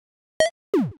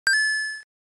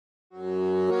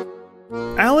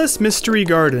Alice Mystery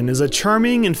Garden is a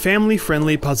charming and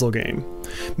family-friendly puzzle game.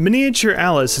 Miniature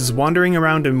Alice is wandering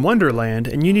around in Wonderland,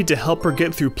 and you need to help her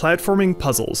get through platforming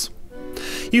puzzles.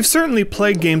 You've certainly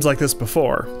played games like this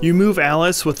before. You move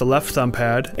Alice with the left thumb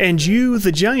pad, and you,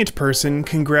 the giant person,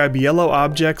 can grab yellow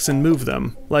objects and move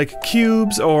them, like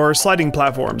cubes or sliding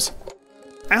platforms.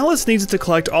 Alice needs to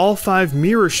collect all 5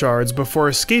 mirror shards before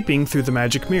escaping through the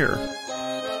magic mirror.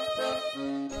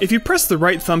 If you press the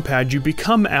right thumb pad, you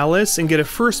become Alice and get a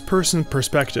first-person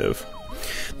perspective.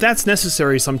 That's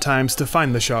necessary sometimes to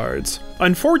find the shards.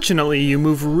 Unfortunately, you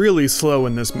move really slow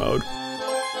in this mode.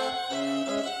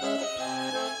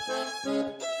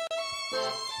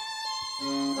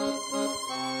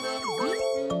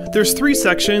 There's 3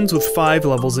 sections with 5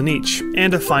 levels in each,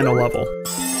 and a final level.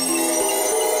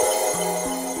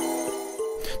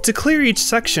 To clear each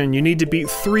section, you need to beat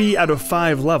 3 out of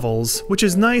 5 levels, which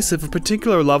is nice if a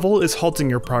particular level is halting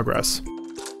your progress.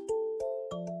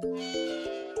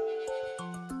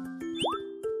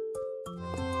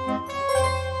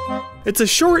 It's a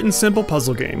short and simple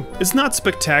puzzle game. It's not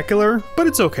spectacular, but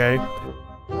it's okay.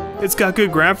 It's got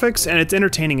good graphics and it's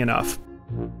entertaining enough.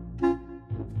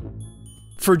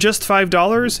 For just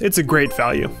 $5, it's a great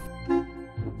value.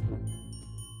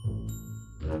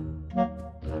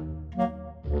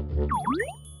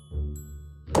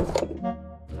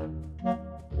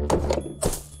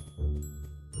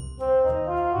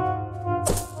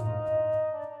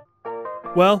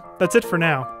 Well, that's it for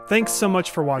now. Thanks so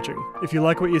much for watching. If you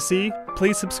like what you see,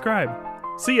 please subscribe.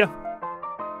 See ya!